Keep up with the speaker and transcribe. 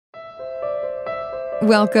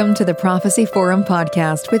Welcome to the Prophecy Forum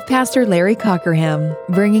podcast with Pastor Larry Cockerham,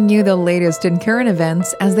 bringing you the latest in current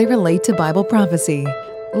events as they relate to Bible prophecy.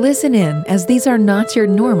 Listen in, as these are not your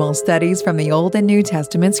normal studies from the Old and New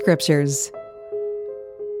Testament scriptures.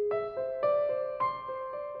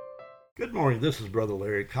 Good morning, this is Brother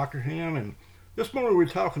Larry Cockerham, and this morning we're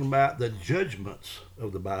talking about the judgments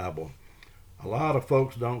of the Bible. A lot of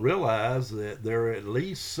folks don't realize that there are at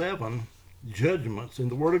least 7 judgments in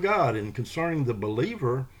the Word of God, and concerning the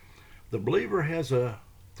believer has a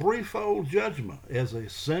threefold judgment: as a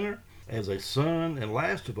sinner, as a son, and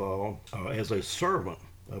last of all, as a servant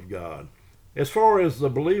of God. As far as the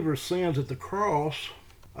believer's sins at the cross,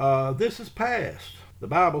 this is past. The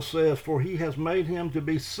Bible says, "For he has made him to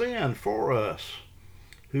be sin for us,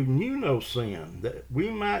 who knew no sin, that we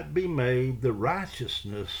might be made the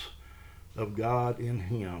righteousness of God in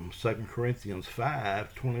him." 2 Corinthians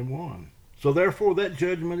 5:21. So therefore that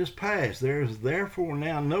judgment is past. There is therefore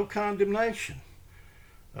now no condemnation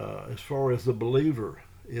as far as the believer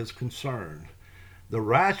is concerned. The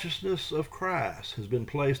righteousness of Christ has been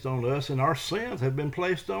placed on us, and our sins have been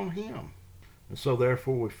placed on him. And so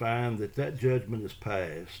therefore we find that judgment is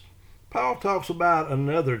past. Paul talks about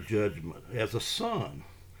another judgment as a son.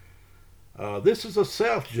 This is a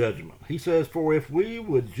self-judgment. He says, "For if we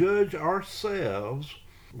would judge ourselves,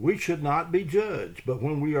 we should not be judged. But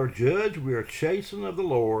when we are judged, we are chastened of the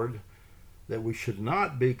Lord, that we should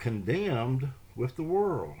not be condemned with the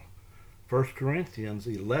world." 1 Corinthians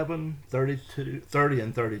 11:30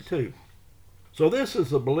 and 32. So this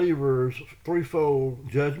is the believer's threefold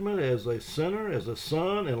judgment: as a sinner, as a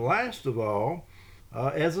son, and last of all,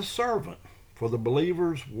 as a servant for the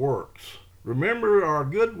believer's works. Remember, our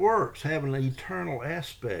good works have an eternal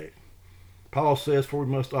aspect. Paul says, "For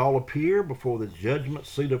we must all appear before the judgment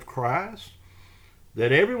seat of Christ,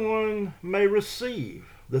 that everyone may receive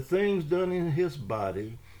the things done in his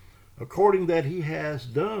body, according that he has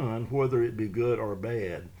done, whether it be good or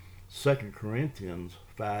bad." 2 Corinthians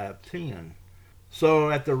 5:10.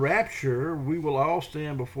 So at the rapture, we will all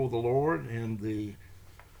stand before the Lord in the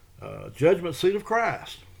judgment seat of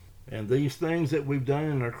Christ. And these things that we've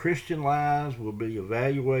done in our Christian lives will be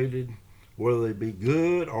evaluated, whether they be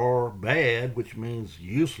good or bad, which means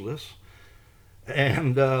useless.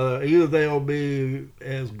 And either they'll be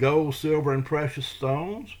as gold, silver, and precious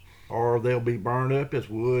stones, or they'll be burned up as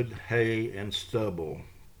wood, hay, and stubble.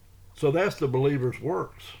 So that's the believer's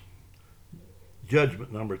works.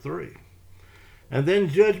 Judgment number 3. And then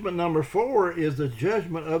judgment number 4 is the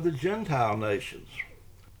judgment of the Gentile nations.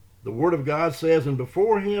 The Word of God says, "And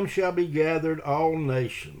before him shall be gathered all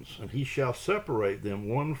nations, and he shall separate them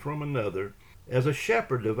one from another, as a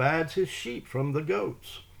shepherd divides his sheep from the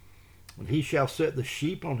goats. And he shall set the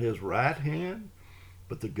sheep on his right hand,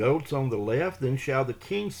 but the goats on the left. Then shall the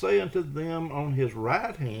king say unto them on his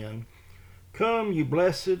right hand, Come, you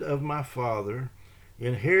blessed of my Father,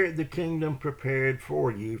 inherit the kingdom prepared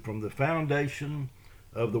for you from the foundation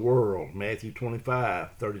of the world." Matthew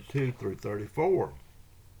 25:32 through 34.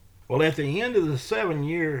 Well, at the end of the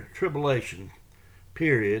 7-year tribulation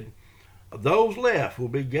period, those left will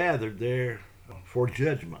be gathered there for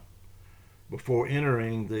judgment before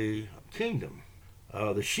entering the kingdom.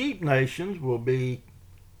 The sheep nations will be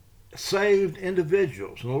saved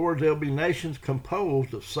individuals. In other words, there'll be nations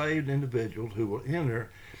composed of saved individuals who will enter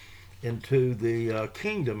into the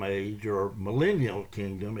kingdom age or millennial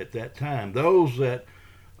kingdom at that time. Those that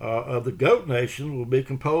of the goat nation will be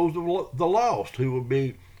composed of the lost, who will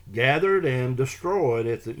be gathered and destroyed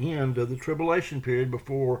at the end of the tribulation period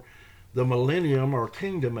before the millennium or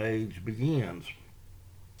kingdom age begins.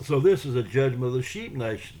 So this is a judgment of the sheep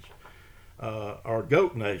nations, or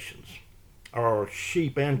goat nations, or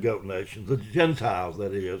sheep and goat nations, the Gentiles,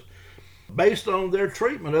 that is, based on their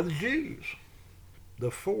treatment of the Jews.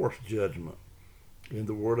 The 4th judgment in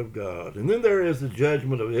the Word of God. And then there is the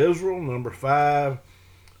judgment of Israel, number 5.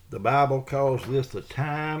 The Bible calls this the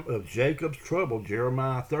time of Jacob's trouble,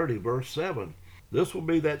 Jeremiah 30, verse 7. This will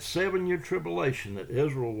be that 7-year tribulation that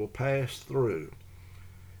Israel will pass through.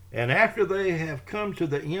 And after they have come to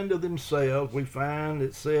the end of themselves, we find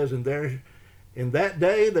it says, "In that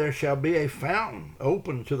day there shall be a fountain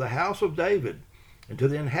open to the house of David, and to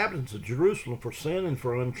the inhabitants of Jerusalem for sin and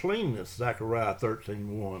for uncleanness," Zechariah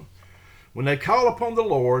 13:1. When they call upon the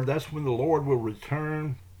Lord, that's when the Lord will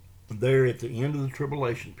return there at the end of the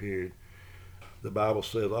tribulation period. The Bible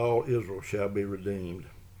says all Israel shall be redeemed.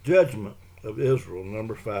 Judgment of Israel,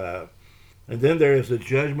 number 5. And then there is the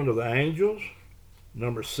judgment of the angels,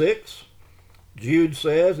 number 6. Jude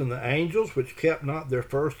says, "And the angels which kept not their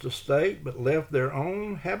first estate, but left their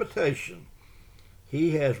own habitation,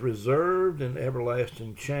 He has reserved in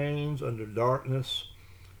everlasting chains under darkness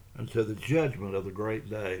until the judgment of the great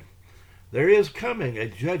day. There is coming a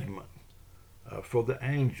judgment for the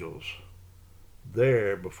angels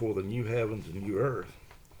there before the new heavens and new earth.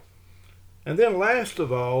 And then last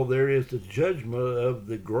of all, there is the judgment of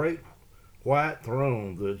the great white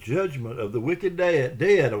throne, the judgment of the wicked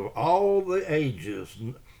dead of all the ages.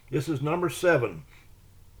 This is number 7.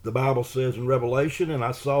 The Bible says in Revelation, "And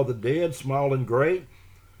I saw the dead, small and great,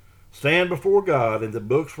 stand before God, and the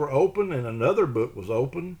books were open, and another book was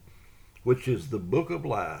opened, which is the book of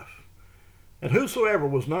life. And whosoever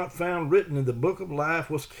was not found written in the book of life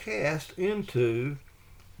was cast into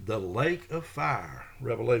the lake of fire."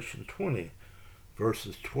 Revelation 20,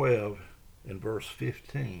 verses 12 and verse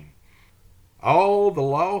 15. All the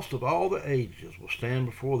lost of all the ages will stand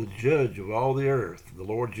before the judge of all the earth, the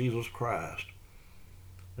Lord Jesus Christ.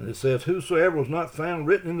 And it says, "Whosoever was not found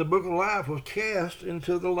written in the book of life was cast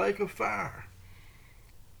into the lake of fire."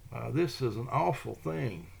 This is an awful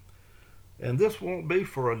thing. And this won't be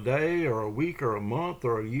for a day or a week or a month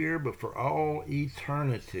or a year, but for all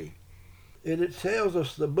eternity. And it tells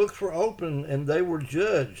us the books were open and they were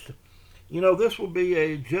judged. This will be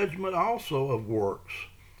a judgment also of works,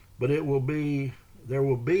 but there will be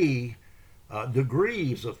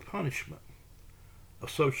degrees of punishment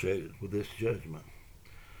associated with this judgment.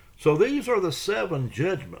 So these are the 7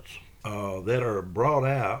 judgments that are brought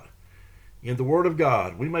out in the Word of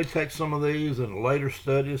God. We may take some of these in later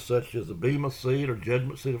studies, such as the Bema Seat or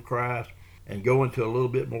Judgment Seat of Christ, and go into a little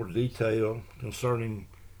bit more detail concerning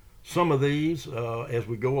some of these as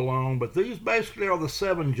we go along. But these basically are the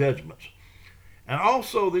 7 judgments. And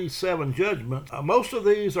also these 7 judgments, most of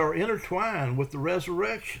these are intertwined with the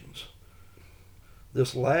resurrections.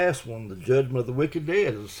 This last one, the judgment of the wicked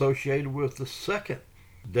dead, is associated with the second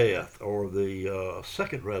death or the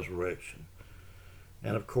second resurrection.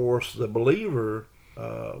 And of course the believer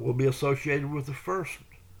will be associated with the first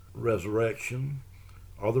resurrection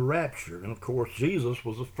or the rapture. And of course Jesus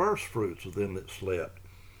was the first fruits of them that slept.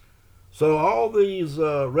 So all these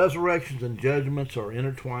resurrections and judgments are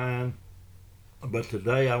intertwined, but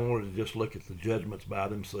today I wanted to just look at the judgments by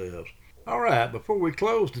themselves. All right, before we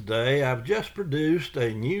close today, I've just produced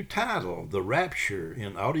a new title, The Rapture,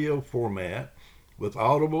 in audio format with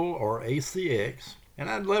Audible or ACX, and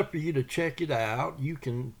I'd love for you to check it out. You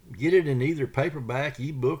can get it in either paperback,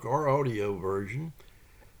 ebook, or audio version.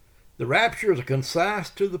 The Rapture is a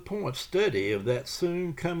concise, to-the-point study of that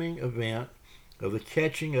soon-coming event of the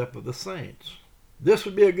catching up of the saints. This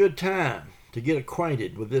would be a good time to get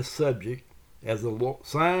acquainted with this subject as the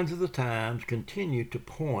signs of the times continue to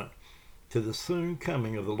point to the soon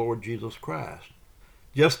coming of the Lord Jesus Christ.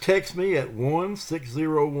 Just text me at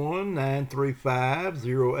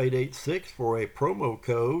 1-601-935-0886 for a promo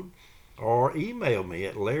code, or email me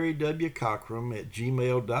at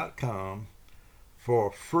larrywcockrum@gmail.com for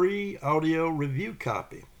a free audio review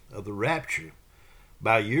copy of The Rapture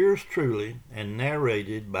by yours truly and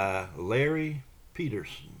narrated by Larry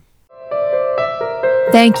Peterson.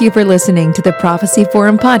 Thank you for listening to the Prophecy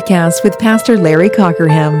Forum podcast with Pastor Larry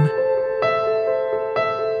Cockerham.